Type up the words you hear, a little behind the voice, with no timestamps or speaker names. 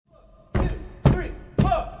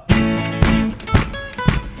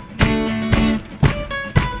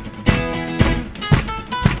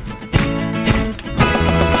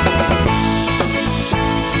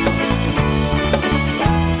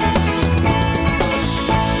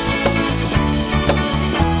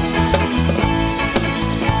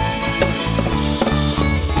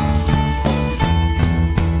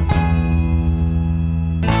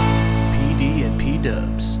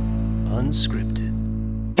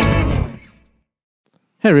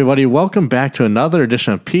Hey everybody, welcome back to another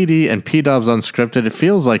edition of PD and P-Dubs Unscripted. It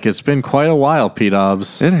feels like it's been quite a while,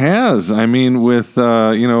 P-Dubs. It has. I mean, with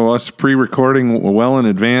us pre-recording well in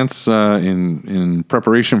advance in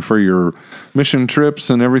preparation for your mission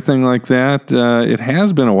trips and everything like that, it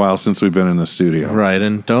has been a while since we've been in the studio. Right,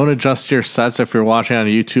 and don't adjust your sets if you're watching on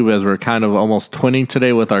YouTube, as we're kind of almost twinning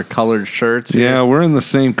today with our colored shirts. Yeah, we're in the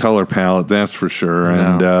same color palette, that's for sure.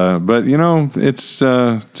 And but it's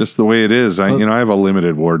just the way it is. I have a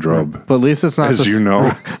limited wardrobe. But at least it's not,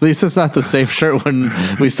 at least it's not the same shirt when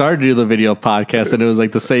we started to do the video podcast, and it was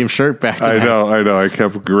like the same shirt back to back. I know. I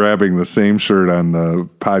kept grabbing the same shirt on the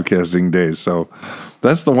podcasting days. So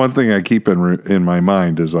that's the one thing I keep in my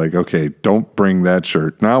mind is like, okay, don't bring that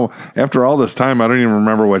shirt. Now, after all this time, I don't even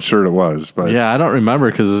remember what shirt it was. But yeah, I don't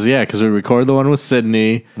remember because we recorded the one with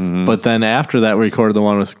Sydney, but then after that, we recorded the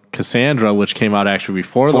one with Cassandra, which came out actually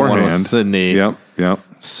before the one with Sydney. Yep.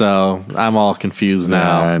 So I'm all confused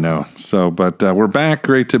now. Yeah, I know. So, but we're back.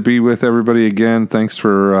 Great to be with everybody again. Thanks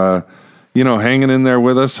for hanging in there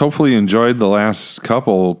with us. Hopefully, you enjoyed the last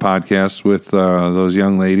couple podcasts with those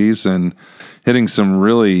young ladies and hitting some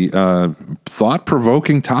really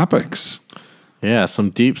thought-provoking topics. Yeah,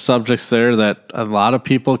 some deep subjects there that a lot of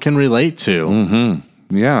people can relate to. Mm-hmm.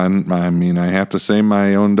 Yeah, and I mean, I have to say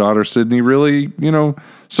my own daughter, Sydney, really,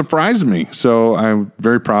 surprised me. So I'm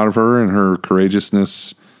very proud of her and her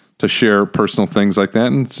courageousness to share personal things like that.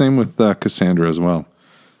 And same with Cassandra as well.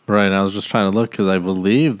 Right. I was just trying to look because I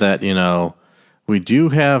believe that, we do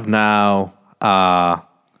have now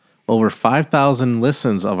over 5,000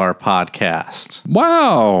 listens of our podcast.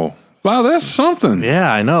 Wow, that's something.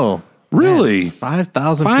 Yeah, I know. Really?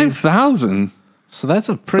 5,000. 5,000? So that's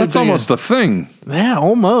almost a thing. Yeah,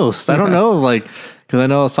 almost. I don't know, because I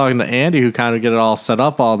know I was talking to Andy, who kind of get it all set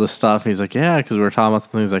up, all this stuff. He's like, yeah, because we were talking about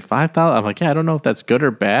things like 5,000. I'm like, yeah, I don't know if that's good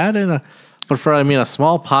or bad. But for, a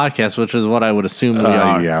small podcast, which is what I would assume we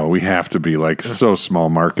are. Yeah, we have to be so small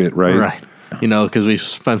market, right? Right. Because we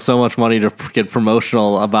spend so much money to get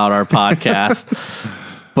promotional about our podcast.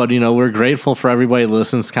 But, we're grateful for everybody that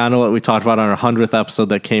listens. Kind of what we talked about on our 100th episode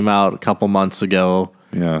that came out a couple months ago.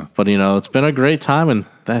 Yeah. But, it's been a great time. And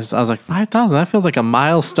I was like, 5,000, that feels like a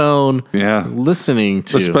milestone listening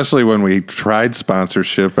to. Especially when we tried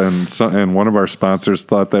sponsorship and one of our sponsors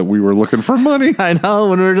thought that we were looking for money. I know.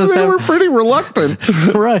 When we were just they were pretty reluctant.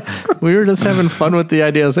 Right. We were just having fun with the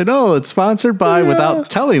idea. I said, oh, it's sponsored by, without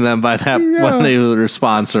telling them by that when they were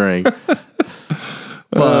sponsoring.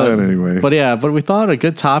 But anyway. But we thought a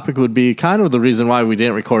good topic would be kind of the reason why we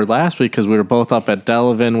didn't record last week, because we were both up at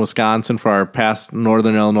Delavan, Wisconsin for our past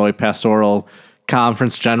Northern Illinois Pastoral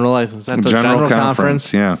Conference General. Is that the General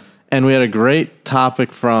Conference? Yeah. And we had a great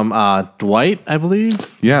topic from Dwight, I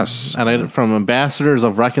believe. Yes. And from Ambassadors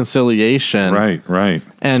of Reconciliation. Right.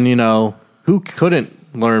 And, who couldn't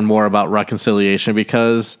learn more about reconciliation?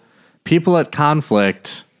 Because people at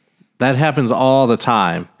conflict, that happens all the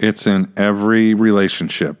time. It's in every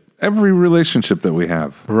relationship that we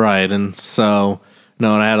have. Right. And so, and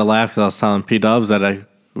I had a laugh because I was telling P-Dubs that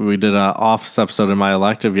we did an office episode in my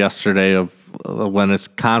elective yesterday of when it's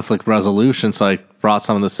conflict resolution. So I brought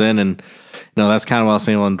some of this in, and that's kind of what I was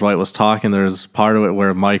saying when Dwight was talking. There's part of it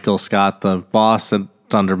where Michael Scott, the boss at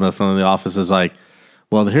Thunder Mifflin in the office, is like,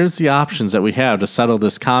 well, here's the options that we have to settle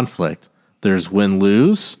this conflict. There's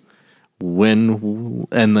win-lose, win,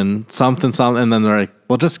 and then something, and then they're like,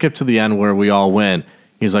 well, just skip to the end where we all win.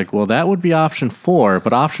 He's like, well, that would be option 4,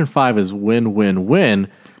 but option 5 is win-win-win,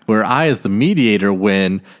 where I, as the mediator,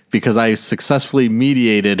 win because I successfully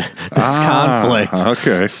mediated this conflict.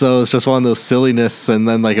 Okay. So it's just one of those silliness. And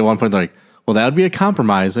then, at one point, they're like, well, that would be a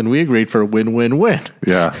compromise. And we agreed for a win-win-win.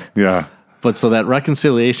 Yeah. But so that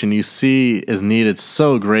reconciliation you see is needed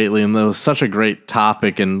so greatly. And that was such a great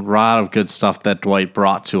topic and a lot of good stuff that Dwight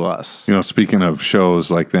brought to us. Speaking of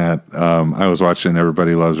shows like that, I was watching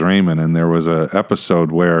Everybody Loves Raymond, and there was an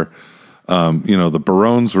episode where the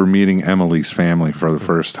Barones were meeting Emily's family for the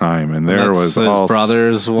first time, and there was his all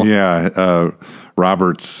brothers.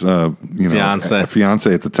 Robert's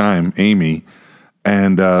fiance at the time, Amy,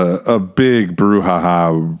 and a big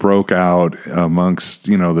brouhaha broke out amongst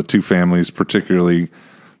the two families, particularly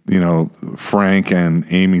Frank and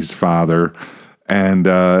Amy's father, and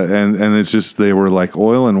it's just they were like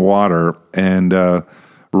oil and water, and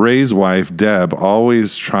Ray's wife, Deb,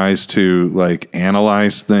 always tries to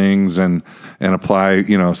analyze things and apply,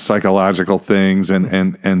 psychological things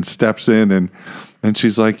and steps in and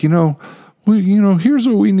she's like, here's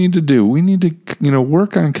what we need to do. We need to,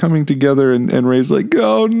 work on coming together. And Ray's like,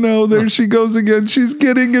 oh no, there she goes again. She's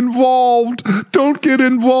getting involved. Don't get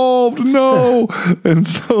involved. No. And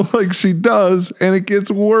so like she does, and it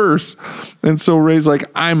gets worse. And so Ray's like,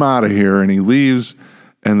 I'm out of here. And he leaves.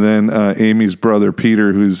 And then Amy's brother,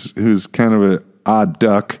 Peter, who's kind of an odd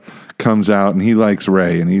duck, comes out, and he likes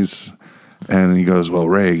Ray. And he goes, well,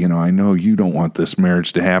 Ray, I know you don't want this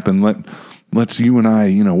marriage to happen. Let's you and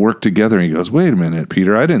I, work together. And he goes, wait a minute,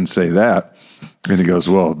 Peter, I didn't say that. And he goes,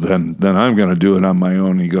 well, then I'm going to do it on my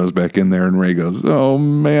own. And he goes back in there, and Ray goes, oh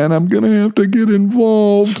man, I'm going to have to get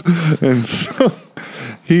involved. And so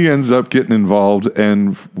he ends up getting involved.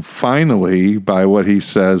 And finally, by what he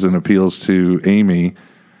says and appeals to Amy,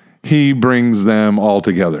 he brings them all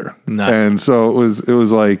together. Nice. And so it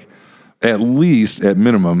was like, at least at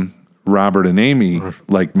minimum, Robert and Amy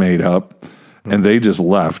like made up. And they just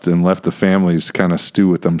left the families kind of stew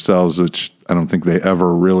with themselves, which I don't think they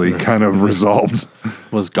ever really kind of resolved.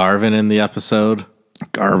 Was Garvin in the episode?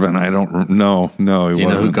 Garvin, I don't know. No, he wasn't. Do you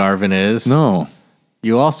know who Garvin is? No.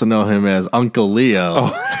 You also know him as Uncle Leo.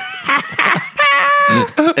 Oh.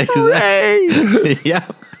 Exactly. Yeah.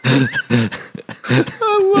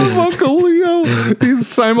 I love Uncle Leo. He's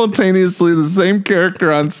simultaneously the same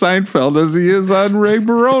character on Seinfeld as he is on Ray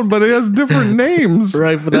Barone, but he has different names.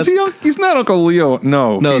 Right, but he's not Uncle Leo.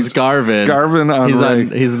 No, it's Garvin. Garvin on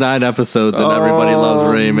Ray. He's 9 episodes, and everybody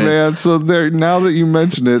loves Raymond. Man, so there. Now that you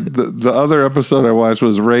mention it, the other episode I watched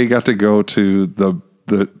was Ray got to go to the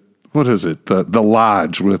what is it? The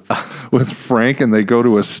lodge with Frank, and they go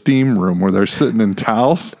to a steam room where they're sitting in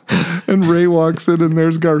towels, and Ray walks in, and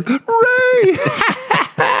there's Garvin. Ray.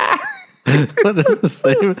 What is the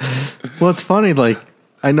same? Well, it's funny. Like,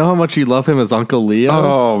 I know how much you love him as Uncle Leo.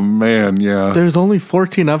 Oh man, yeah. There's only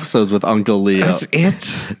 14 episodes with Uncle Leo. That's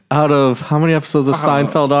it. Out of how many episodes of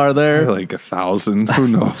Seinfeld are there? Like 1,000. Who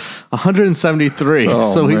knows? 173.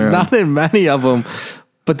 So he's not in many of them.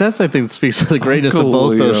 But that's, I think, speaks to the greatness of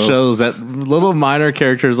both those shows, that little minor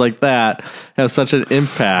characters like that have such an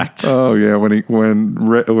impact. Oh yeah, when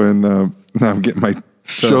I'm getting my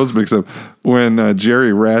shows mixed up. When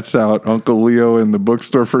Jerry rats out Uncle Leo in the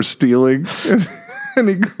bookstore for stealing, and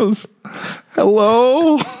he goes,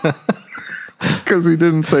 "Hello," because he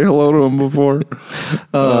didn't say hello to him before.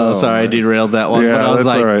 Sorry, I derailed that one. Yeah, but I was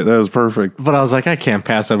that's all right. That was perfect. But I was like, I can't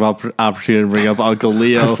pass up opportunity to bring up Uncle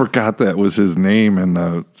Leo. I forgot that was his name.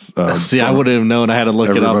 And see, I wouldn't have known. I had to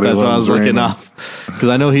look it up. That's what I was looking up, because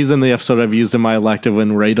I know he's in the episode I've used in my elective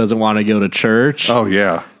when Ray doesn't want to go to church. Oh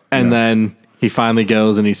yeah, and then he finally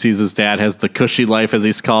goes and he sees his dad has the cushy life, as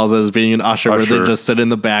he calls it, as being an usher, where they just sit in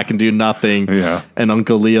the back and do nothing. Yeah. And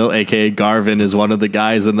Uncle Leo, a.k.a. Garvin, is one of the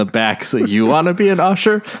guys in the back. So, you want to be an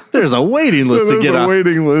usher? There's a waiting list to get on. There's a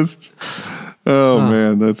waiting list. Oh,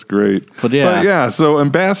 man, that's great. But yeah, so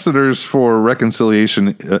ambassadors for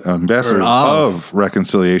reconciliation, ambassadors of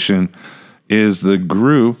reconciliation is the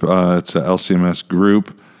group. It's a LCMS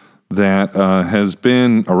group that has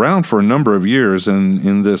been around for a number of years. And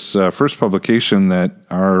in this first publication that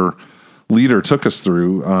our leader took us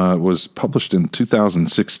through was published in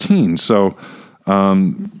 2016. So,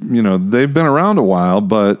 they've been around a while,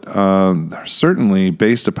 but certainly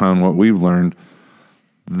based upon what we've learned,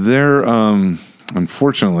 they're,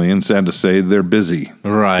 unfortunately, and sad to say, they're busy.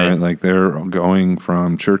 Right? Like they're going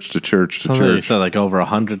from church to church to church. You said like over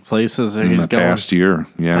 100 places in the past year.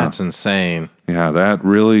 Yeah. That's insane. Yeah, that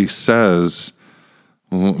really says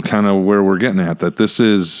kind of where we're getting at, that this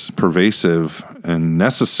is pervasive and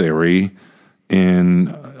necessary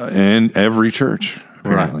in every church,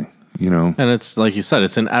 apparently. Right. And it's like you said,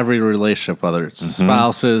 it's in every relationship, whether it's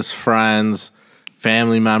spouses, friends,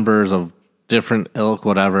 family members of different ilk,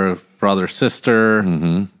 whatever, brother, sister.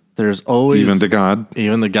 There's always even to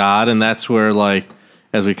God, and that's where, like,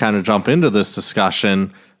 as we kind of jump into this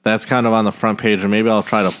discussion, that's kind of on the front page, and maybe I'll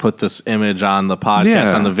try to put this image on the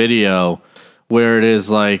podcast, on the video, where it is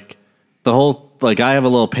like the whole, like, I have a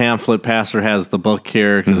little pamphlet. Pastor has the book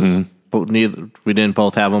here because we didn't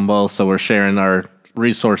both have them both, so we're sharing our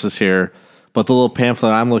resources here. But the little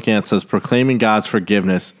pamphlet I'm looking at says, "Proclaiming God's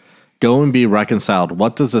forgiveness. Go and be reconciled.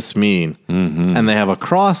 What does this mean?" And they have a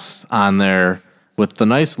cross on there with the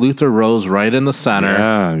nice Luther rose right in the center.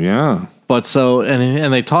 Yeah. But so,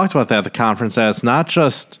 and they talked about that at the conference, that it's not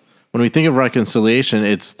just, when we think of reconciliation,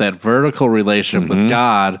 it's that vertical relationship with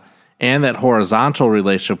God and that horizontal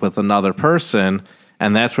relationship with another person.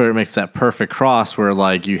 And that's where it makes that perfect cross, where,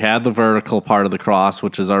 like, you have the vertical part of the cross,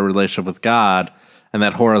 which is our relationship with God, and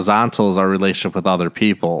that horizontal is our relationship with other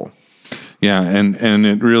people. Yeah, and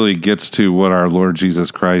it really gets to what our Lord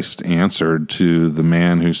Jesus Christ answered to the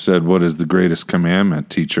man who said, "What is the greatest commandment,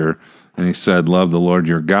 teacher?" And he said, love the Lord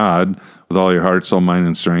your God with all your heart, soul, mind,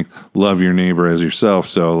 and strength. Love your neighbor as yourself.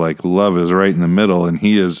 So like love is right in the middle, and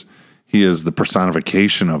he is the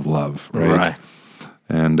personification of love, right?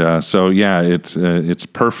 And so yeah, it's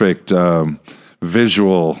perfect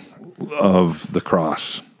visual of the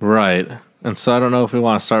cross. Right. And so I don't know if we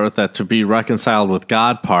want to start with that to be reconciled with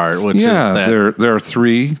God part, which is that there are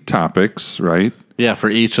 3 topics, right? Yeah, for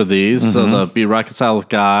each of these. So the be reconciled with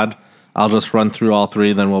God, I'll just run through all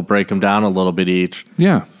 3, then we'll break them down a little bit each.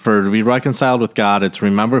 Yeah. For to be reconciled with God, it's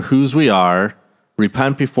remember whose we are,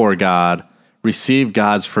 repent before God, receive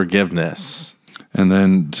God's forgiveness. And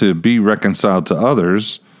then to be reconciled to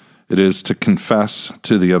others, it is to confess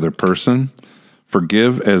to the other person,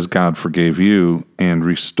 forgive as God forgave you, and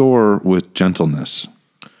restore with gentleness.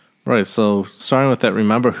 Right, so starting with that,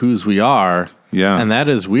 remember whose we are, and that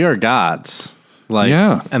is we are God's.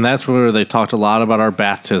 And that's where they talked a lot about our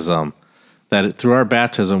baptism, that through our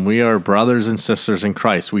baptism, we are brothers and sisters in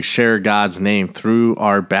Christ. We share God's name through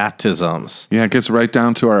our baptisms. Yeah, it gets right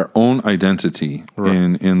down to our own identity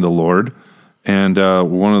in the Lord. And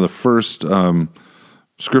one of the first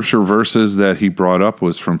scripture verses that he brought up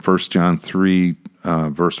was from 1 John 3,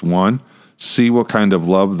 verse 1. See what kind of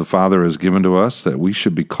love the Father has given to us, that we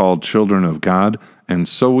should be called children of God, and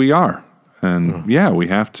so we are. And we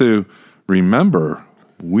have to remember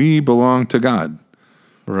we belong to God.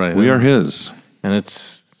 Right. We are his. And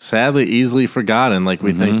it's sadly easily forgotten. Like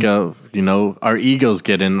we think of, our egos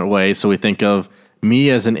get in the way, so we think of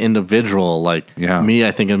me as an individual. Like me,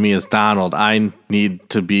 I think of me as Donald. I need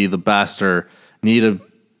to be the best or need to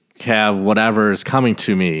have whatever is coming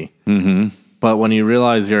to me. But when you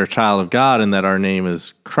realize you're a child of God and that our name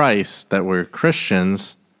is Christ, that we're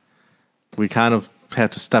Christians, we kind of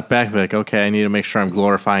have to step back and be like, okay, I need to make sure I'm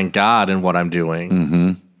glorifying God in what I'm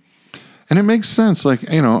doing. And it makes sense. Like,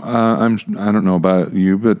 I don't know about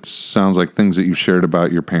you, but it sounds like things that you've shared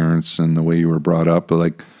about your parents and the way you were brought up. But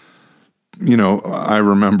like, I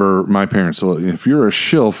remember my parents, well, if you're a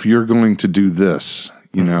shilf, you're going to do this,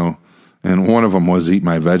 And one of them was eat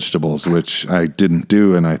my vegetables, which I didn't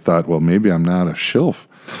do. And I thought, well, maybe I'm not a shilf.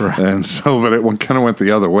 Right. And so, but it kind of went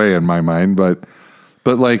the other way in my mind. But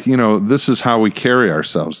like, this is how we carry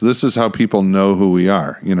ourselves. This is how people know who we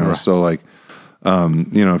are, Right. So like,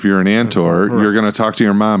 if you're an Antor, you're going to talk to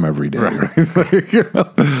your mom every day. Right.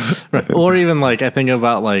 Right. Or even like, I think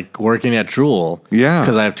about like working at Jewel. Yeah.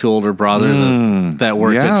 Because I have 2 older brothers that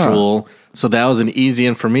worked at Jewel. So that was an easy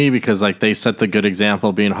in for me because like they set the good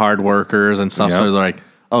example of being hard workers and stuff. So they're like,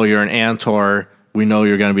 oh, you're an Antor. We know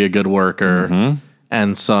you're going to be a good worker.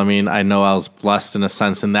 And so, I mean, I know I was blessed in a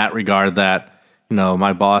sense in that regard that,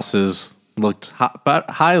 my bosses looked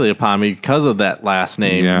highly upon me because of that last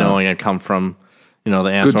name, knowing I come from, the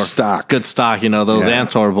Antor. Good stock. Good stock, those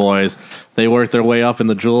Antor boys. They worked their way up in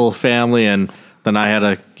the Jewel family, and then I had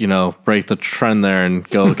to, break the trend there and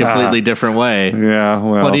go a completely different way. Yeah,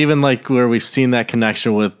 well. But even like where we've seen that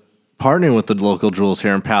connection with partnering with the local Jewels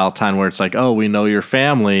here in Palatine, where it's like, oh, we know your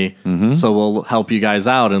family, so we'll help you guys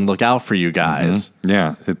out and look out for you guys.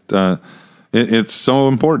 Yeah, it's so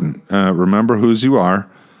important. Remember whose you are.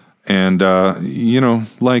 And,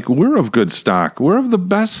 like we're of good stock. We're of the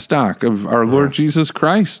best stock of our Lord Jesus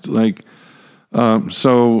Christ. Like,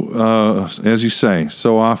 so as you say,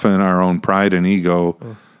 so often our own pride and ego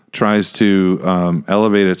tries to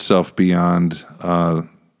elevate itself beyond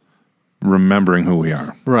remembering who we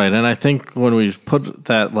are. Right. And I think when we put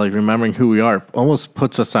that, like remembering who we are, almost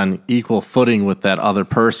puts us on equal footing with that other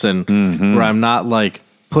person, where I'm not like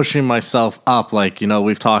pushing myself up. Like,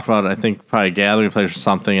 we've talked about, I think, probably gathering players or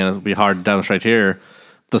something, and it'll be hard to demonstrate here.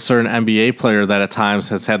 The certain NBA player that at times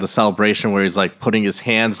has had the celebration where he's like putting his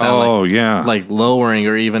hands down, like lowering,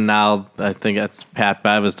 or even now I think that's Pat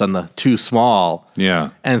Bev has done the too small.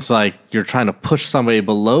 Yeah. And it's like you're trying to push somebody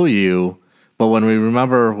below you, but when we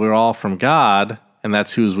remember we're all from God and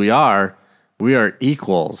that's whose we are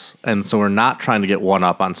equals. And so we're not trying to get one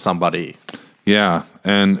up on somebody. Yeah,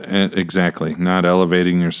 and exactly, not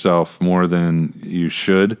elevating yourself more than you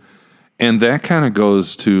should. And that kind of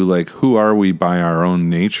goes to like, who are we by our own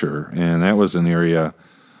nature? And that was an area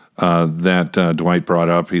that Dwight brought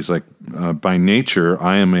up. He's like, by nature,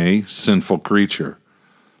 I am a sinful creature.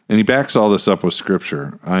 And he backs all this up with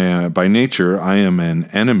scripture. By nature, I am an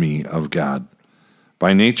enemy of God.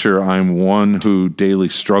 By nature, I'm one who daily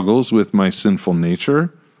struggles with my sinful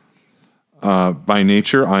nature. By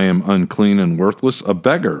nature, I am unclean and worthless, a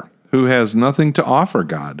beggar who has nothing to offer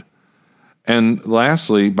God. And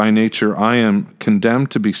lastly, by nature, I am condemned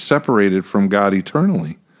to be separated from God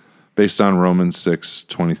eternally, based on Romans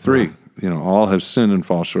 6:23. All have sinned and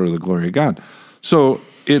fall short of the glory of God. So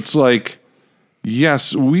it's like,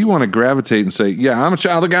 yes, we want to gravitate and say, yeah, I'm a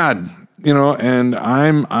child of God, and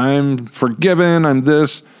I'm forgiven, I'm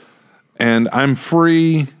this, and I'm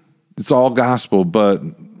free. It's all gospel, but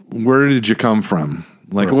where did you come from?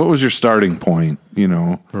 Like, right. What was your starting point,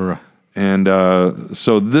 Right. And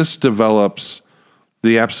so this develops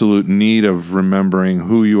the absolute need of remembering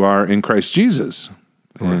who you are in Christ Jesus.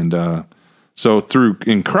 Right. And so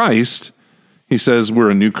in Christ, he says we're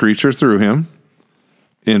a new creature through him.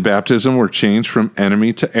 In baptism, we're changed from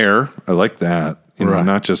enemy to heir. I like that. Right.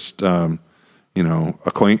 Not just,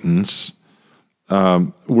 acquaintance.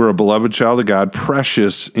 We're a beloved child of God,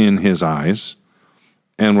 precious in his eyes,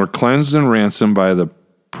 and we're cleansed and ransomed by the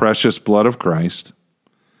precious blood of Christ,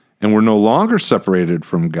 and we're no longer separated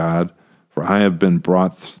from God, for I have been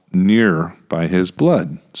brought near by his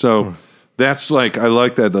blood. So that's I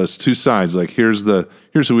like that, those two sides. Like, here's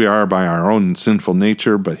who we are by our own sinful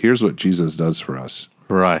nature, but here's what Jesus does for us.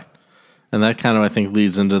 Right. And that kind of, I think,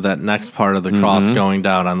 leads into that next part of the cross going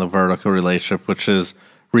down on the vertical relationship, which is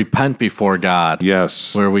repent before God.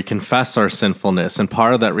 Yes. Where we confess our sinfulness. And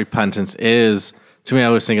part of that repentance is, to me, I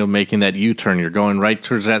always think of making that U-turn. You're going right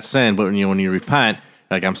towards that sin, but when you repent,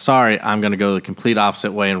 like, I'm sorry, I'm going to go the complete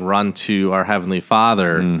opposite way and run to our Heavenly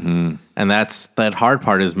Father. Mm-hmm. And that hard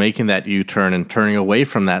part is making that U-turn and turning away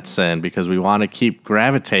from that sin, because we want to keep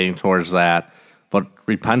gravitating towards that. But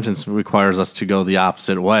repentance requires us to go the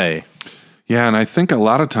opposite way. Yeah, and I think a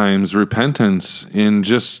lot of times repentance, in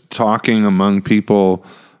just talking among people,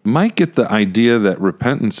 might get the idea that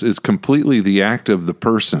repentance is completely the act of the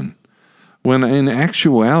person, when in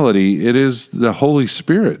actuality, it is the Holy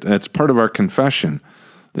Spirit. That's part of our confession.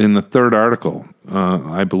 In the third article,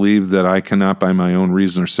 I believe that I cannot by my own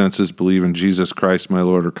reason or senses believe in Jesus Christ my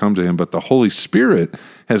Lord or come to him, but the Holy Spirit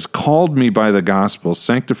has called me by the gospel,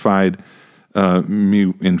 sanctified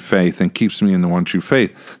me in faith, and keeps me in the one true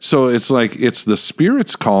faith. So it's the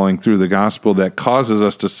Spirit's calling through the gospel that causes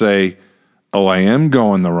us to say, oh, I am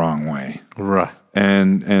going the wrong way. Right.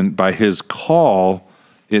 And by his call,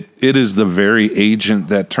 it is the very agent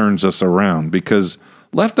that turns us around, because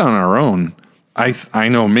left on our own, I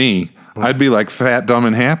know me, I'd be like fat, dumb,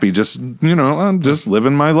 and happy, just, I'm just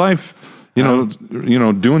living my life,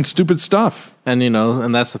 doing stupid stuff. And,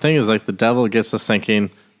 and that's the thing, is like the devil gets us thinking,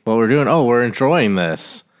 what we're doing, we're enjoying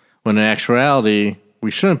this, when in actuality, we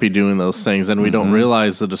shouldn't be doing those things, and we don't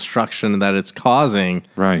realize the destruction that it's causing.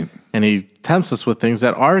 Right. And he tempts us with things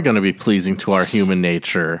that are going to be pleasing to our human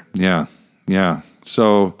nature. Yeah, yeah.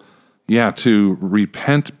 So, yeah, to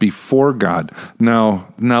repent before God. Now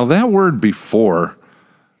that word "before"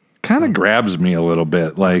 kind of grabs me a little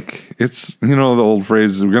bit. Like, it's, the old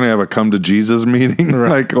phrase, we're going to have a come to Jesus meeting,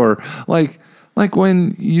 right. like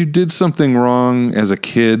when you did something wrong as a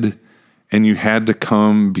kid and you had to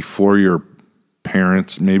come before your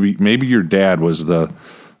parents. Maybe your dad was the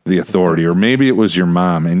authority, or maybe it was your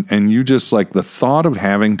mom, and you just, like, the thought of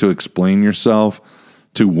having to explain yourself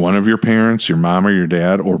to one of your parents, your mom or your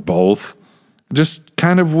dad, or both, just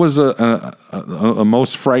kind of was a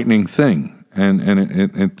most frightening thing. And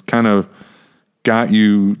it kind of got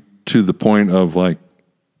you to the point of, like,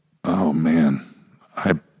 oh man,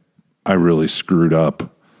 I really screwed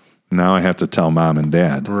up. Now I have to tell mom and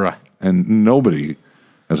dad. Right. And nobody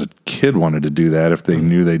as a kid wanted to do that if they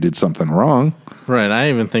knew they did something wrong. Right. I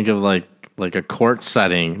even think of like a court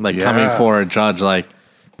setting, like coming for a judge, like,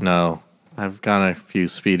 no, I've gotten a few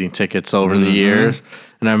speeding tickets over the years.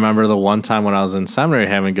 And I remember the one time when I was in seminary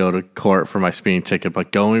having to go to court for my speeding ticket,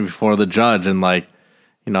 but going before the judge and, like,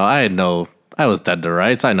 I was dead to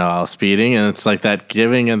rights. I know I was speeding. And it's like that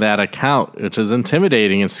giving of that account, which is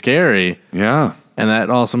intimidating and scary. Yeah. And that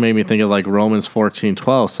also made me think of like Romans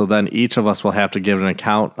 14:12. So then each of us will have to give an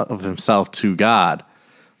account of himself to God.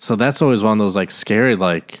 So that's always one of those, like, scary,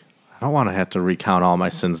 like, I don't want to have to recount all my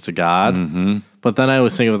sins to God. Mm-hmm. But then I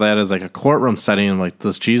always think of that as like a courtroom setting. And, like,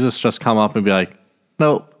 does Jesus just come up and be like,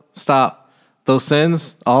 nope, stop. Those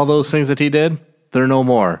sins, all those things that he did, they're no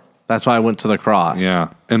more. That's why I went to the cross. Yeah.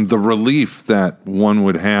 And the relief that one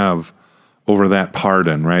would have over that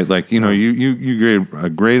pardon, right? Like, you gave a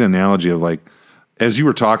great analogy of, like, as you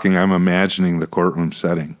were talking, I'm imagining the courtroom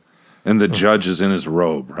setting. And the judge is in his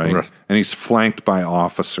robe, right? And he's flanked by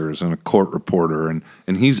officers and a court reporter,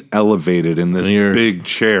 and he's elevated in this big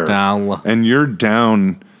chair. Down. And you're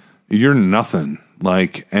down, you're nothing.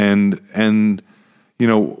 Like, and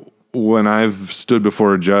when I've stood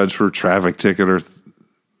before a judge for a traffic ticket, or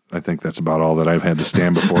I think that's about all that I've had to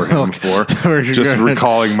stand before him for, just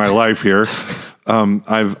recalling my life here.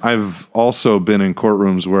 I've also been in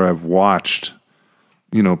courtrooms where I've watched,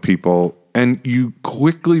 people, and you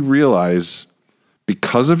quickly realize,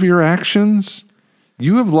 because of your actions,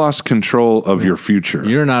 you have lost control of your future.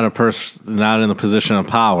 You're not a person, not in the position of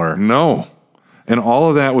power. No. And all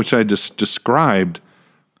of that, which I just described,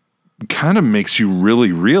 kind of makes you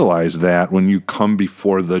really realize that when you come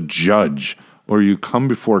before the judge or you come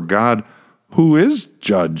before God, who is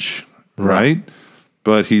judge, right?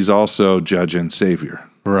 But he's also judge and savior.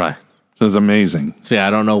 Right. So it's amazing. So yeah, I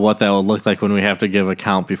don't know what that will look like when we have to give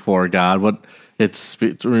account before God. It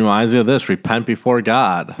reminds me of this: repent before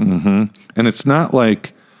God. Mm-hmm. And it's not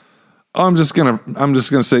like, oh, I'm just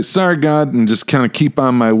gonna say sorry, God, and just kind of keep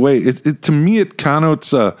on my way. To me, it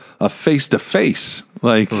connotes a face to face,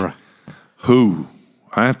 like who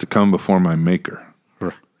I have to come before my Maker.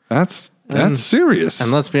 Right. That's serious.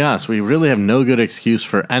 And let's be honest, we really have no good excuse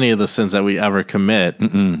for any of the sins that we ever commit.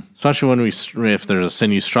 Especially when if there's a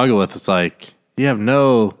sin you struggle with, it's like you have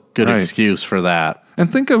no good excuse for that.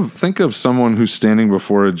 And think of someone who's standing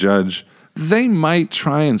before a judge. They might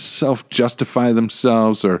try and self-justify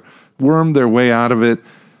themselves or worm their way out of it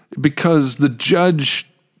because the judge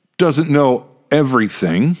doesn't know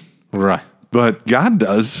everything. Right. But God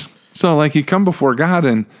does. So like you come before God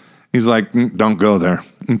and he's like, don't go there.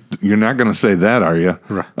 You're not going to say that, are you?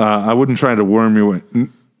 Right. I wouldn't try to worm you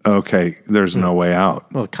in. Okay, there's no way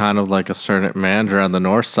out. Well, kind of like a certain manager on the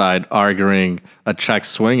north side arguing a check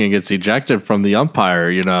swing and gets ejected from the umpire,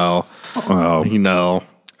 you know. Oh,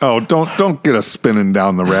 Oh, don't get us spinning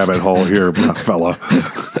down the rabbit hole here, fella.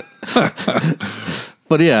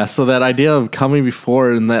 But yeah, so that idea of coming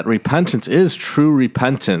before and that repentance is true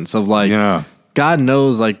repentance of like, God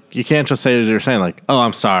knows, like, you can't just say, as you're saying, like, oh,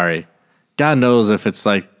 I'm sorry. God knows if it's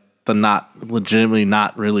like the not legitimately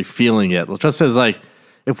not really feeling it. Just as like,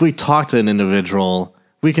 if we talk to an individual,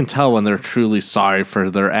 we can tell when they're truly sorry for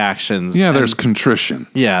their actions. Yeah, there's contrition.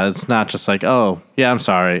 Yeah, it's not just like, oh, yeah, I'm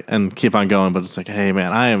sorry, and keep on going. But it's like, hey,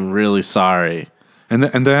 man, I am really sorry. And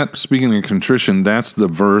that speaking of contrition, that's the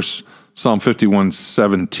verse, Psalm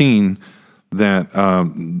 51:17, that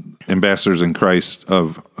ambassadors in Christ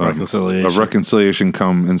of reconciliation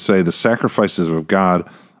come and say, the sacrifices of God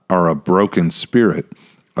are a broken spirit,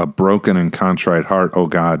 a broken and contrite heart, O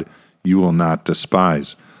God, you will not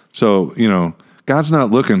despise. So, God's not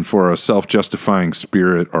looking for a self-justifying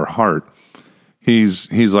spirit or heart. He's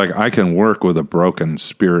like, I can work with a broken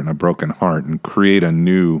spirit and a broken heart and create a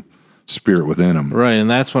new spirit within him. Right, and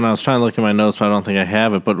that's when I was trying to look at my notes, but I don't think I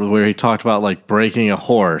have it, but where he talked about like breaking a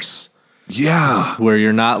horse. Yeah. Where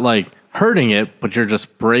you're not like hurting it, but you're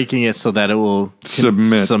just breaking it so that it will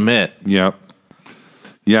submit. Yep.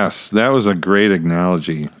 Yes, that was a great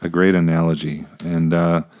analogy.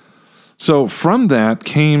 And so from that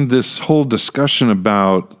came this whole discussion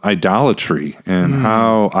about idolatry and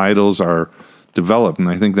how idols are developed. And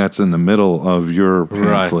I think that's in the middle of your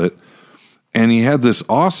pamphlet. Right. And he had this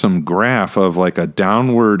awesome graph of like a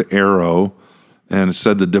downward arrow, and it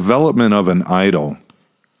said the development of an idol.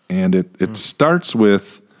 And it starts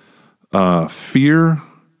with fear,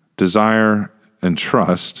 desire, and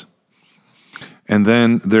trust. And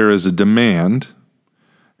then there is a demand,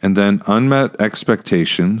 and then unmet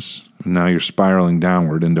expectations. Now you're spiraling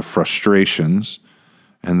downward into frustrations,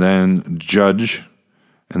 and then judge,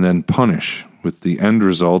 and then punish, with the end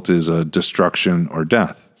result is a destruction or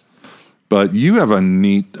death. But you have a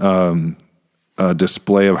neat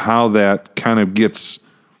display of how that kind of gets,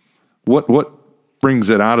 what brings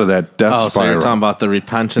it out of that death spiral. So you're talking about the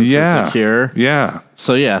repentance is the cure? Yeah.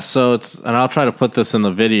 So it's, and I'll try to put this in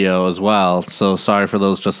the video as well, so sorry for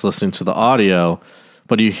those just listening to the audio,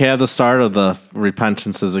 but you have the start of the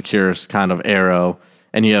repentance is a cure kind of arrow,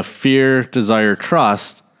 and you have fear, desire,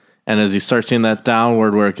 trust, and as you start seeing that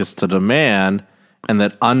downward where it gets to demand, and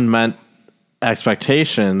that unmet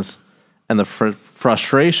expectations, and the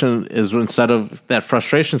frustration is, instead of that,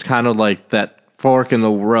 frustration is kind of like that fork in the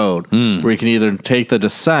road where you can either take the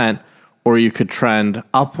descent or you could trend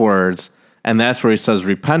upwards. And that's where he says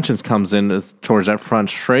repentance comes in towards that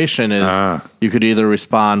frustration is you could either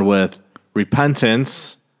respond with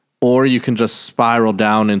repentance or you can just spiral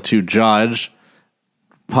down into judge,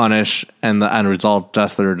 punish, and the end result,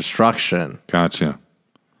 death or destruction. Gotcha.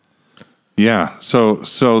 Yeah. So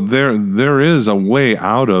there is a way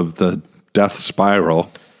out of the death spiral,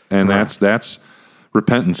 and that's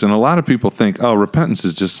repentance. And a lot of people think, oh, repentance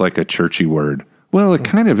is just like a churchy word. Well, it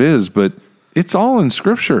kind of is, but it's all in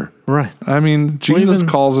Scripture. Right. I mean, Jesus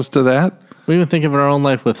calls us to that. We even think of our own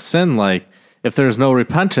life with sin, like if there's no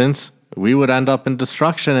repentance, we would end up in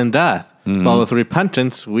destruction and death. But with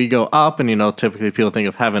repentance, we go up, and typically people think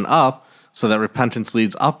of heaven up, so that repentance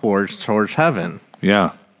leads upwards towards heaven.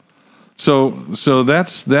 Yeah. So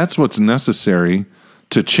that's what's necessary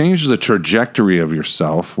to change the trajectory of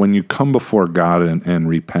yourself when you come before God and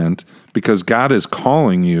repent, because God is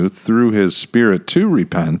calling you through his Spirit to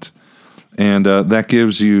repent, and that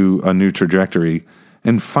gives you a new trajectory.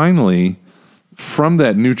 And finally, from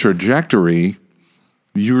that new trajectory,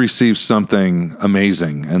 you receive something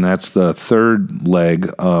amazing, and that's the third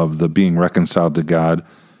leg of the being reconciled to God,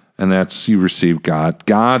 and that's you receive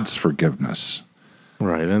God's forgiveness.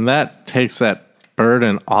 Right, and that takes that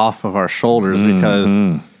burden off of our shoulders,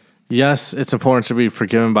 because yes, it's important to be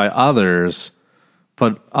forgiven by others,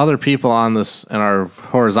 but other people on this in our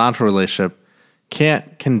horizontal relationship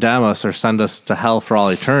can't condemn us or send us to hell for all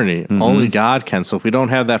eternity. Only God can. So if we don't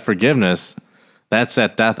have that forgiveness, that's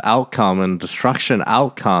that death outcome and destruction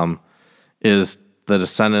outcome, is the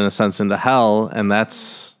descent in a sense into hell. And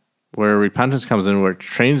that's where repentance comes in, where it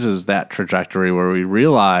changes that trajectory, where we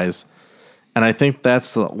realize. And I think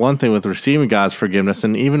that's the one thing with receiving God's forgiveness,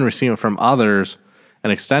 and even receiving it from others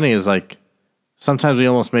and extending, is like sometimes we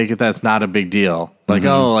almost make it that it's not a big deal. Like,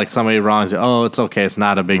 oh, like somebody wrongs you. Oh, it's okay. It's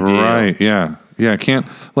not a big deal. Right. Yeah. Yeah. I can't,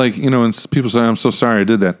 like, when people say, I'm so sorry I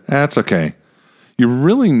did that. That's okay. You're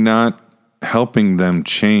really not helping them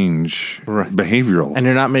change behavioral. And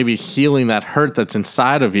you're not maybe healing that hurt that's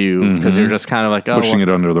inside of you, because you're just kind of like, pushing it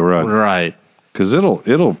under the rug. Right. Because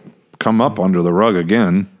it'll come up under the rug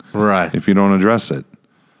again. Right. If you don't address it.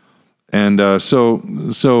 And so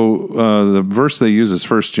the verse they use is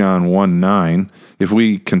 1 John 1:9. If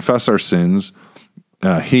we confess our sins,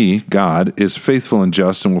 he, God, is faithful and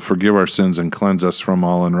just and will forgive our sins and cleanse us from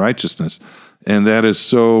all unrighteousness. And that is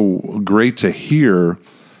so great to hear,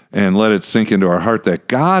 and let it sink into our heart that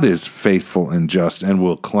God is faithful and just and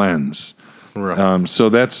will cleanse. Right. So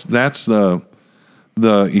that's the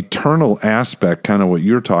eternal aspect, kind of what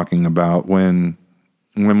you're talking about when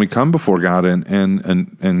we come before God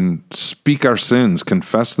and speak our sins,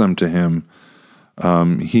 confess them to him.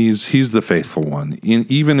 He's the faithful one,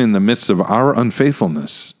 even in the midst of our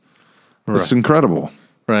unfaithfulness. It's incredible.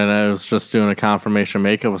 Right. I was just doing a confirmation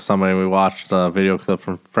makeup with somebody. We watched a video clip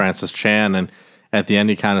from Francis Chan, and at the end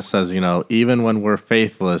he kind of says, even when we're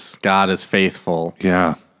faithless, God is faithful.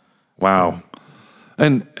 Yeah. Wow.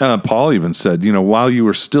 And Paul even said, while you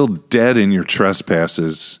were still dead in your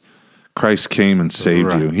trespasses, Christ came and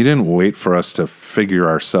saved you. He didn't wait for us to figure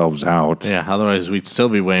ourselves out. Yeah, otherwise we'd still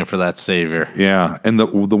be waiting for that Savior. Yeah, and the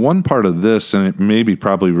one part of this, and it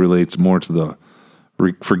probably relates more to the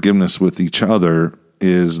forgiveness with each other,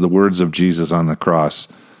 is the words of Jesus on the cross.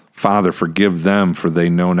 Father, forgive them, for they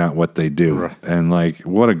know not what they do. Right. And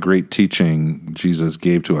what a great teaching Jesus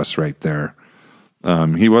gave to us right there.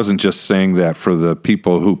 He wasn't just saying that for the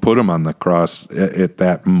people who put him on the cross at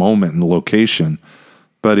that moment and location,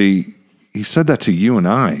 but he said that to you and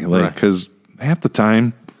I, because half the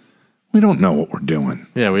time we don't know what we're doing.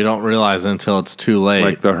 Yeah, we don't realize it until it's too late.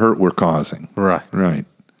 Like the hurt we're causing. Right.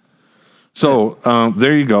 So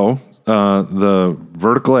there you go. The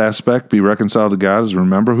vertical aspect, be reconciled to God, is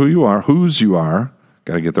remember whose you are.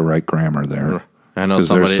 Got to get the right grammar there. I know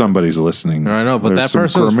somebody's listening. I know, but there's that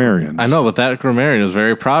person, grammarians. I know, but that grammarian was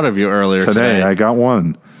very proud of you earlier today. I got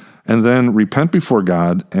one. And then repent before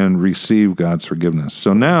God and receive God's forgiveness.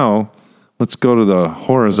 So now let's go to the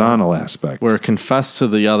horizontal aspect. Where confess to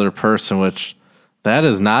the other person, which that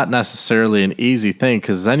is not necessarily an easy thing,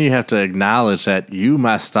 because then you have to acknowledge that you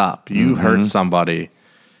messed up, you hurt somebody.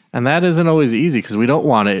 And that isn't always easy, because we don't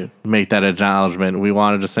want to make that acknowledgement. We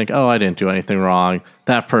want to just think, oh, I didn't do anything wrong.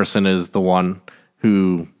 That person is the one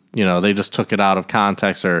who, they just took it out of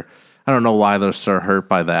context, or I don't know why they're so hurt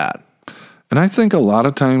by that. And I think a lot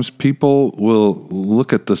of times people will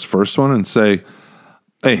look at this first one and say,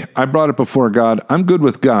 hey, I brought it before God. I'm good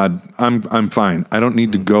with God. I'm fine. I don't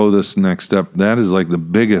need to go this next step. That is like the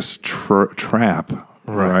biggest trap,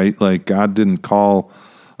 right? Like God didn't call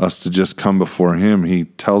us to just come before him. He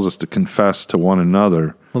tells us to confess to one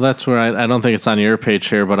another. Well, that's where I don't think it's on your page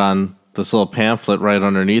here, but on this little pamphlet right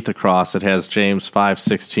underneath the cross, it has James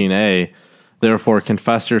 5:16a, therefore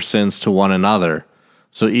confess your sins to one another.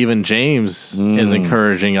 So even James is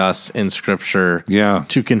encouraging us in Scripture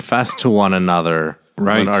to confess to one another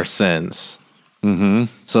our sins.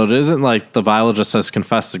 So it isn't like the Bible just says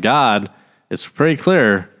confess to God. It's pretty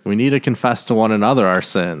clear we need to confess to one another our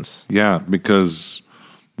sins. Yeah, because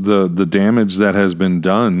the damage that has been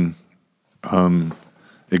done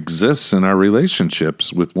exists in our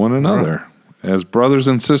relationships with one another as brothers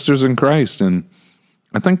and sisters in Christ. And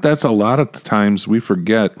I think that's a lot of times we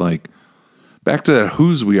forget, back to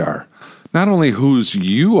whose we are. Not only whose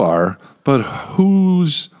you are, but who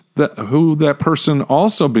that person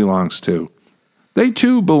also belongs to. They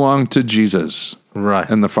too belong to Jesus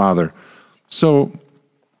and the Father. So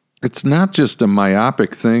it's not just a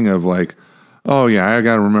myopic thing of like, oh yeah, I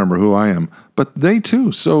got to remember who I am, but they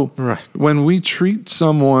too. So when we treat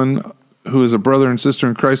someone who is a brother and sister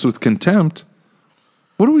in Christ with contempt,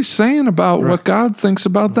 what are we saying about what God thinks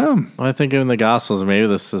about them? Well, I think in the Gospels, maybe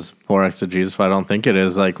this is poor exegesis, but I don't think it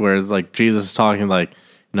is. Like where it's like Jesus is talking like,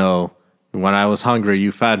 when I was hungry,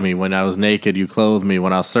 you fed me. When I was naked, you clothed me.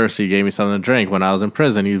 When I was thirsty, you gave me something to drink. When I was in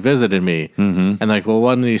prison, you visited me. And like, well,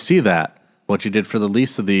 why didn't you see that? What you did for the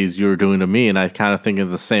least of these, you were doing to me. And I kind of think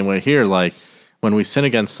of the same way here. Like when we sin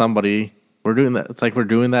against somebody, we're doing that. It's like we're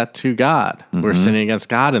doing that to God. We're sinning against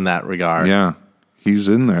God in that regard. Yeah. He's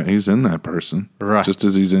in there. He's in that person, just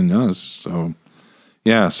as he's in us. So,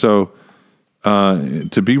 yeah. So,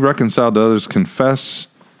 to be reconciled to others, confess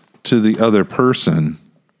to the other person,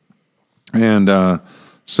 and they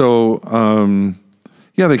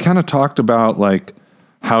kind of talked about like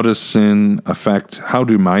how do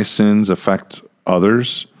my sins affect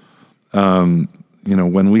others?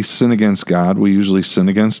 When we sin against God, we usually sin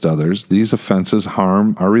against others. These offenses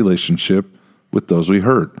harm our relationship with those we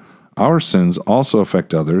hurt. Our sins also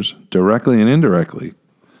affect others, directly and indirectly.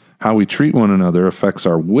 How we treat one another affects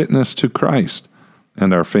our witness to Christ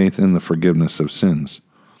and our faith in the forgiveness of sins.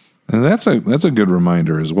 And that's a good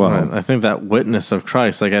reminder as well. Right. I think that witness of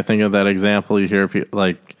Christ, like I think of that example you hear,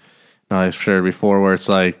 like I've shared before, where it's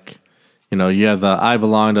like, you have the "I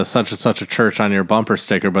belong to such and such a church" on your bumper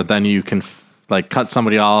sticker, but then you can like cut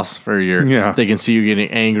somebody else for they can see you getting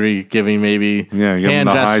angry, giving maybe hand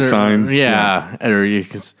the high sign, or you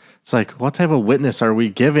can. It's like, what type of witness are we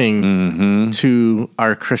giving to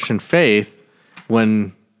our Christian faith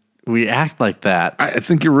when we act like that? I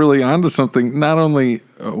think you're really onto something. Not only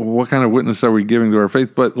what kind of witness are we giving to our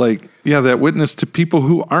faith, but that witness to people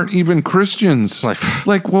who aren't even Christians. Why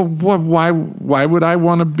would I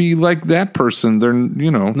want to be like that person? They're,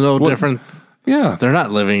 no different. Yeah. They're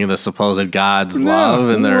not living in the supposed God's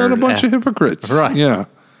love, and they're a bunch of hypocrites. Right. Yeah.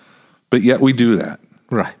 But yet we do that.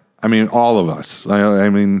 Right. I mean, all of us. That's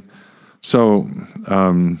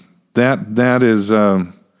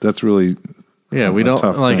really we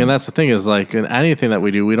don't like, and that's the thing is like in anything that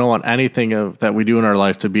we do, we don't want anything that we do in our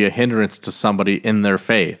life to be a hindrance to somebody in their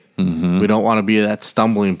faith. We don't want to be that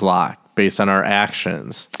stumbling block based on our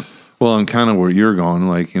actions. Well, and kind of where you're going,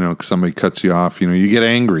 like somebody cuts you off, you get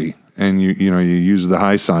angry and you use the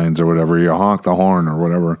high signs or whatever, you honk the horn or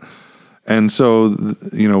whatever. And so,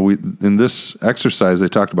 we in this exercise, they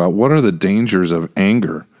talked about what are the dangers of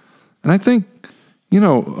anger. And I think,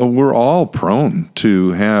 we're all prone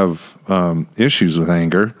to have issues with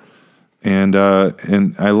anger. And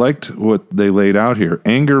I liked what they laid out here.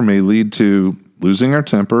 Anger may lead to losing our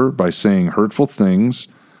temper by saying hurtful things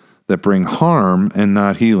that bring harm and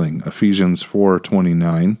not healing. Ephesians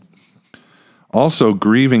 4:29. Also,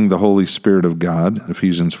 grieving the Holy Spirit of God.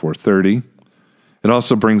 Ephesians 4:30. It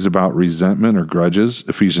also brings about resentment or grudges,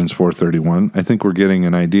 Ephesians 4:31. I think we're getting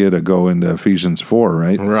an idea to go into Ephesians 4,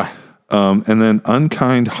 right? Right. And then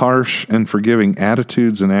unkind, harsh, and forgiving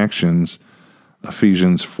attitudes and actions,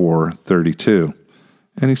 Ephesians 4:32.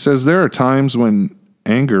 And he says there are times when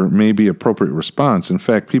anger may be appropriate response. In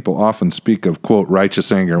fact, people often speak of, quote,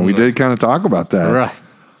 righteous anger, and we did kind of talk about that. Right.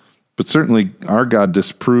 But certainly our God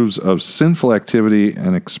disapproves of sinful activity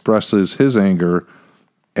and expresses his anger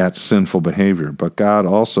at sinful behavior, but God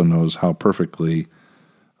also knows how to perfectly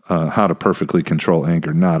control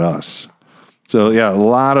anger, not us. So a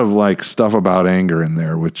lot of stuff about anger in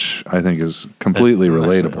there, which I think is completely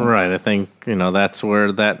relatable. Right. I think that's where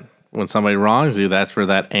when somebody wrongs you, that's where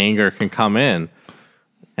that anger can come in,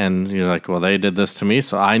 and you're like, well, they did this to me,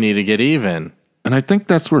 so I need to get even. And I think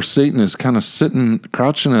that's where Satan is kind of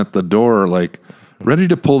crouching at the door, ready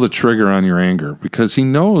to pull the trigger on your anger, because he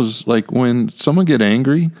knows when someone get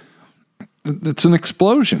angry, it's an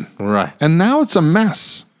explosion. Right. And now it's a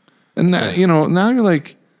mess. And now you're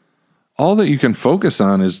like, all that you can focus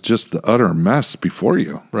on is just the utter mess before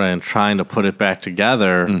you. Right. And trying to put it back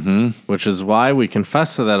together, which is why we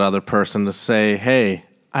confess to that other person to say, hey,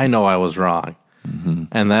 I know I was wrong.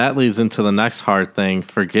 And that leads into the next hard thing.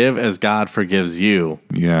 Forgive as God forgives you.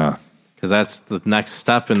 Yeah. Because that's the next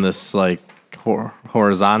step in this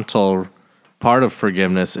horizontal part of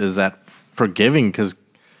forgiveness is that forgiving, because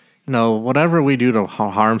whatever we do to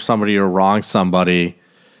harm somebody or wrong somebody,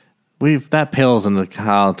 that pales in the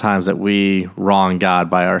times that we wrong God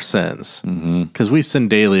by our sins, because we sin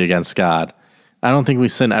daily against God. I don't think we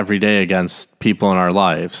sin every day against people in our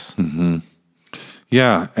lives.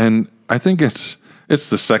 Yeah, and I think it's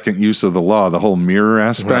the second use of the law, the whole mirror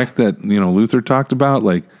aspect that Luther talked about,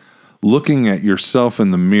 looking at yourself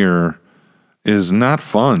in the mirror is not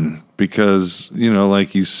fun because,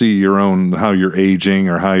 like you see your own, how you're aging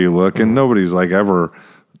or how you look, and nobody's like ever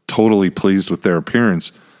totally pleased with their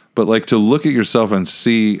appearance. But like to look at yourself and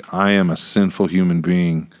see, I am a sinful human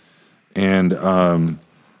being, and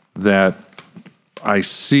that I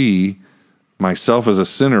see myself as a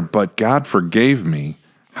sinner, but God forgave me.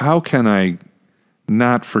 How can I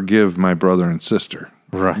not forgive my brother and sister?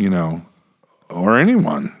 Right. Or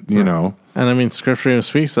anyone, know. And I mean, Scripture even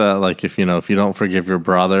speaks that, like, if you don't forgive your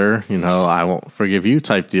brother, I won't forgive you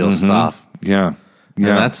type deal stuff. Yeah. And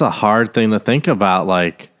that's a hard thing to think about.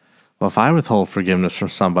 Like, well, if I withhold forgiveness from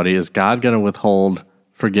somebody, is God going to withhold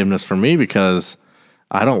forgiveness from me? Because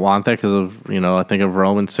I don't want that, because of, I think of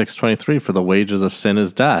Romans 6:23, for the wages of sin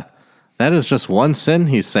is death. That is just one sin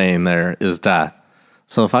he's saying there is death.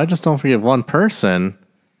 So if I just don't forgive one person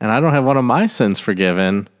and I don't have one of my sins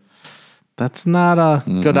forgiven, that's not a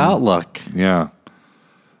good outlook. Yeah.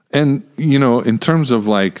 And, in terms of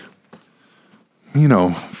like,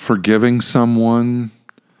 forgiving someone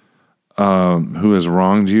who has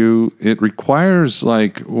wronged you, it requires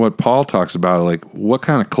like what Paul talks about, like what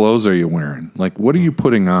kind of clothes are you wearing? Like, what are you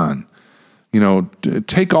putting on?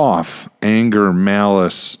 Take off anger,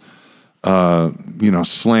 malice,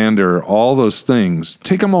 slander, all those things.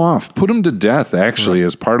 Take them off. Put them to death, actually,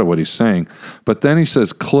 as part of what he's saying. But then he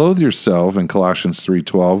says, clothe yourself in Colossians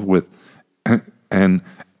 3:12 with, and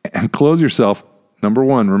clothe yourself, number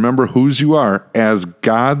one, remember whose you are, as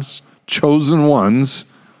God's chosen ones.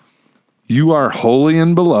 You are holy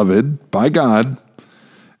and beloved by God,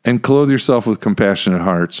 and clothe yourself with compassionate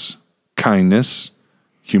hearts, kindness,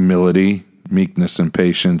 humility, meekness, and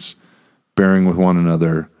patience, bearing with one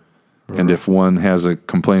another. And if one has a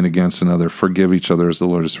complaint against another, forgive each other as the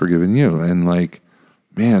Lord has forgiven you. And like,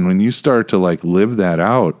 man, when you start to like live that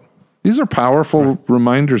out, these are powerful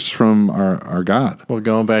reminders from our God. Well,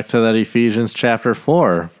 going back to that Ephesians chapter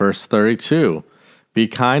 4, verse 32, be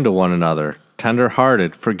kind to one another,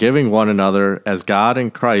 tender-hearted, forgiving one another as God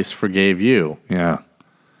in Christ forgave you. Yeah.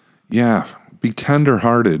 Yeah. Be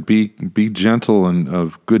tender-hearted, be gentle and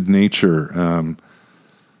of good nature.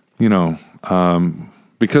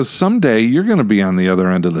 Because someday you're going to be on the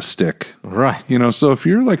other end of the stick. Right. So if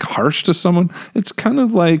you're like harsh to someone, it's kind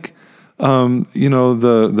of like,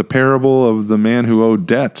 the parable of the man who owed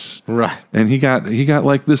debts. Right. And he got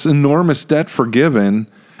like this enormous debt forgiven.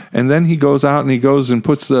 And then he goes out and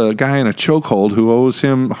puts the guy in a chokehold who owes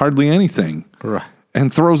him hardly anything. Right.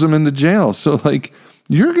 And throws him into jail. So like,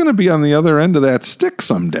 you're going to be on the other end of that stick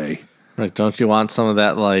someday. Right. Don't you want some of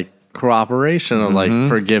that like cooperation or like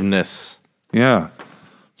forgiveness? Yeah.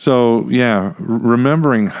 So, yeah,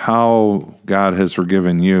 remembering how God has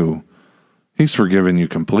forgiven you, he's forgiven you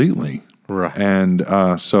completely. Right. And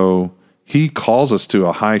so he calls us to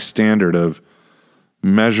a high standard of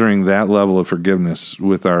measuring that level of forgiveness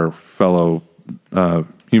with our fellow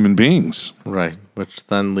human beings. Right. Which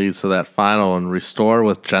then leads to that final and restore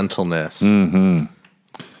with gentleness.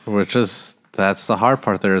 Which is, that's the hard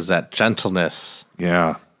part there, is that gentleness.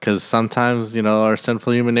 Yeah. Because sometimes, our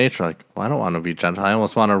sinful human nature, like, well, I don't want to be gentle. I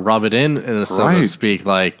almost want to rub it in, so to speak.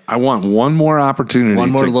 Like, I want one more opportunity. One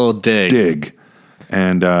more little dig.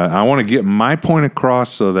 And I want to get my point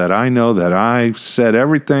across so that I know that I said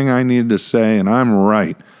everything I needed to say and I'm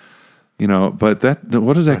right. But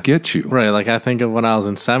what does that get you? Right. Like, I think of when I was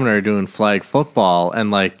in seminary doing flag football, and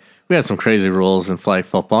like, we had some crazy rules in flag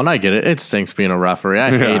football, and I get it. It stinks being a referee.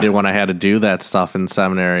 I hated when I had to do that stuff in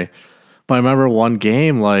seminary. But I remember one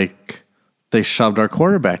game, like, they shoved our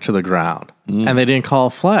quarterback to the ground, and they didn't call a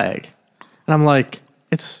flag. And I'm like,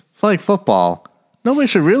 it's flag football. Nobody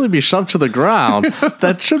should really be shoved to the ground.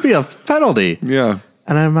 That should be a penalty. Yeah.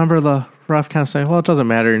 And I remember the ref kind of saying, well, it doesn't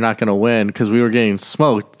matter. You're not going to win, because we were getting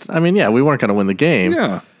smoked. I mean, yeah, we weren't going to win the game.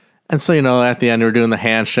 Yeah. And so, at the end, we were doing the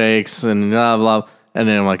handshakes and blah, blah. And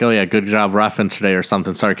then I'm like, oh, yeah, good job reffing today, or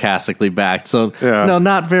something sarcastically back. So,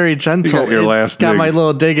 not very gentle. You got your last dig. Got my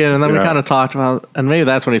little dig in, and then we kind of talked about, and maybe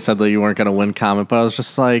that's when he said that you weren't going to win comment, but I was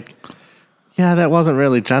just like, yeah, that wasn't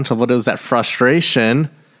really gentle, but it was that frustration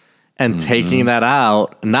and taking that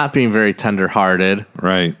out, not being very tender-hearted.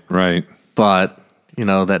 Right. But,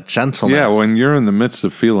 that gentleness. Yeah, when you're in the midst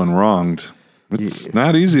of feeling wronged, it's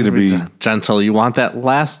not easy to be gentle. You want that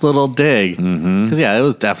last little dig. Because, it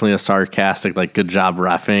was definitely a sarcastic, like, good job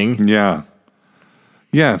reffing. Yeah.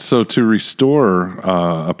 Yeah, so to restore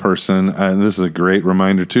a person, and this is a great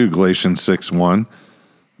reminder too, Galatians 6:1.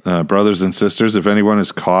 Brothers and sisters, if anyone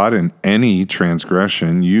is caught in any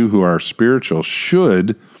transgression, you who are spiritual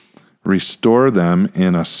should restore them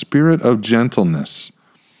in a spirit of gentleness.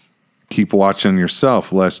 Keep watching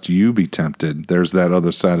yourself, lest you be tempted. There's that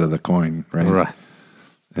other side of the coin, right? Right.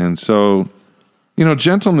 And so,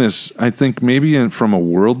 Gentleness, I think maybe from a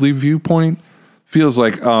worldly viewpoint, feels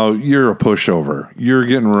like, oh, you're a pushover. You're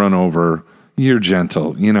getting run over. You're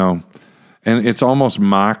gentle, and it's almost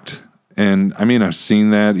mocked. And I mean, I've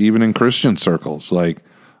seen that even in Christian circles, like,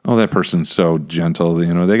 oh, that person's so gentle.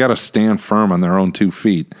 They got to stand firm on their own 2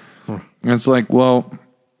 feet. And it's like, well,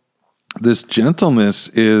 this gentleness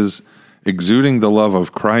is exuding the love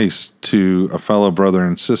of Christ to a fellow brother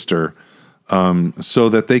and sister, so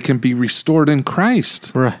that they can be restored in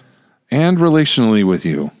Christ, right, and relationally with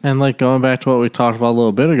you. And like going back to what we talked about a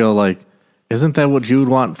little bit ago, like, isn't that what you would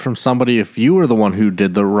want from somebody if you were the one who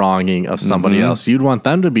did the wronging of somebody else? You'd want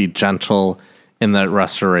them to be gentle in that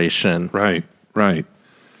restoration. Right.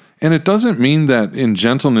 And it doesn't mean that in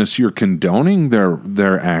gentleness you're condoning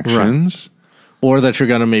their actions. Right. Or that you're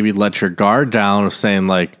going to maybe let your guard down of saying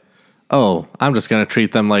like, oh, I'm just going to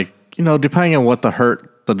treat them like, depending on what the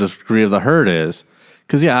degree of the hurt is.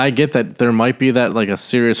 Because, I get that there might be that like a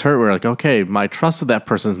serious hurt where like, okay, my trust of that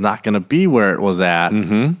person's not going to be where it was at,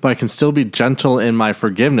 but I can still be gentle in my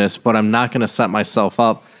forgiveness, but I'm not going to set myself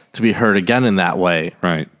up to be hurt again in that way.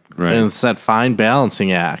 Right. And it's that fine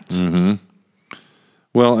balancing act. Mm-hmm.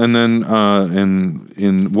 Well, and then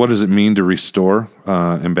in what does it mean to restore?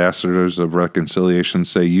 Ambassadors of reconciliation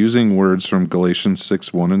say, using words from Galatians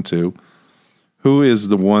 6:1-2, who is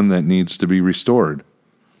the one that needs to be restored?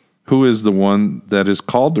 Who is the one that is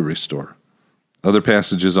called to restore? Other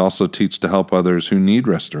passages also teach to help others who need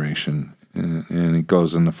restoration. And it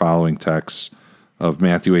goes in the following texts of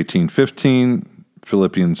Matthew 18:15,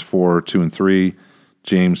 Philippians 4:2-3,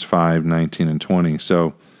 James 5:19-20.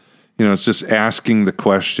 So, it's just asking the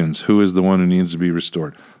questions. Who is the one who needs to be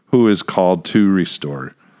restored? Who is called to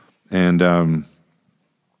restore? And,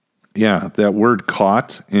 that word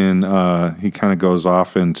caught he kind of goes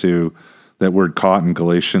off into that word caught in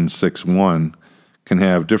Galatians 6:1 can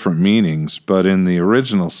have different meanings, but in the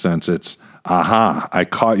original sense, it's, aha, I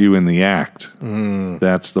caught you in the act.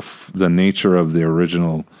 That's the nature of the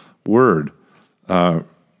original word. I'm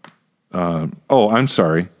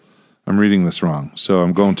sorry. I'm reading this wrong, so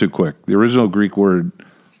I'm going too quick. The original Greek word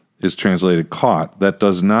is translated caught. That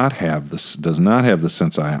does not have the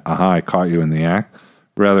sense, aha, I caught you in the act.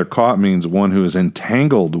 Rather, caught means one who is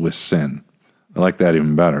entangled with sin. I like that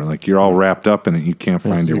even better. Like you're all wrapped up in it, you can't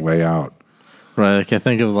find your way out. Right. Like I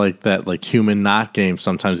think of like that like human knot game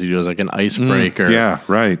sometimes you do as like an icebreaker. Yeah,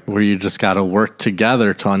 right. Where you just got to work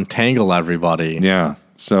together to untangle everybody. Yeah.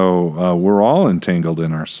 So we're all entangled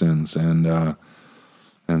in our sins and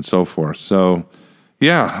so forth. So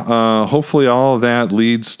hopefully all of that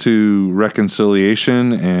leads to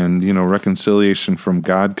reconciliation, and reconciliation from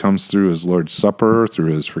God comes through His Lord's Supper,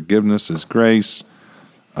 through His forgiveness, His grace.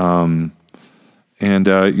 That's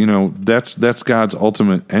God's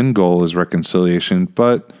ultimate end goal is reconciliation.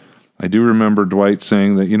 But I do remember Dwight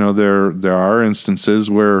saying that, there are instances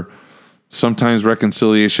where sometimes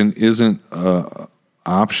reconciliation isn't an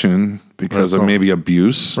option because of maybe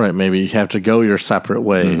abuse. Right. Maybe you have to go your separate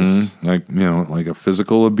ways. Mm-hmm. Like a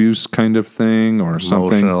physical abuse kind of thing or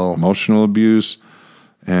something. Emotional abuse.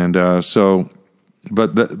 And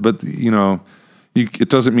it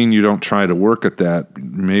doesn't mean you don't try to work at that.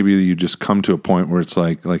 Maybe you just come to a point where it's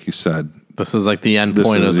like you said, this is like the end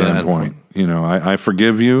point of the end point. I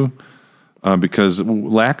forgive you because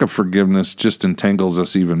lack of forgiveness just entangles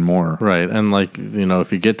us even more. Right. And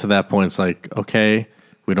if you get to that point, it's like, okay,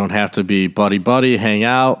 we don't have to be buddy, hang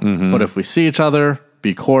out. Mm-hmm. But if we see each other,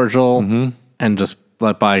 be cordial and just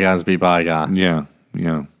let bygones be bygones. Yeah.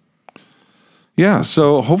 Yeah,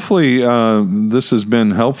 so hopefully this has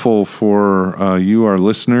been helpful for you, our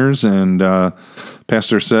listeners, and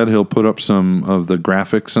Pastor said he'll put up some of the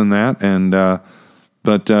graphics on that,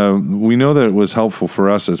 but we know that it was helpful for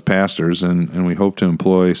us as pastors, and we hope to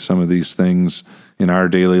employ some of these things in our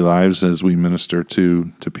daily lives as we minister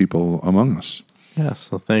to people among us. Yeah,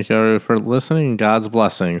 so thank you for listening, and God's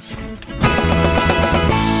blessings.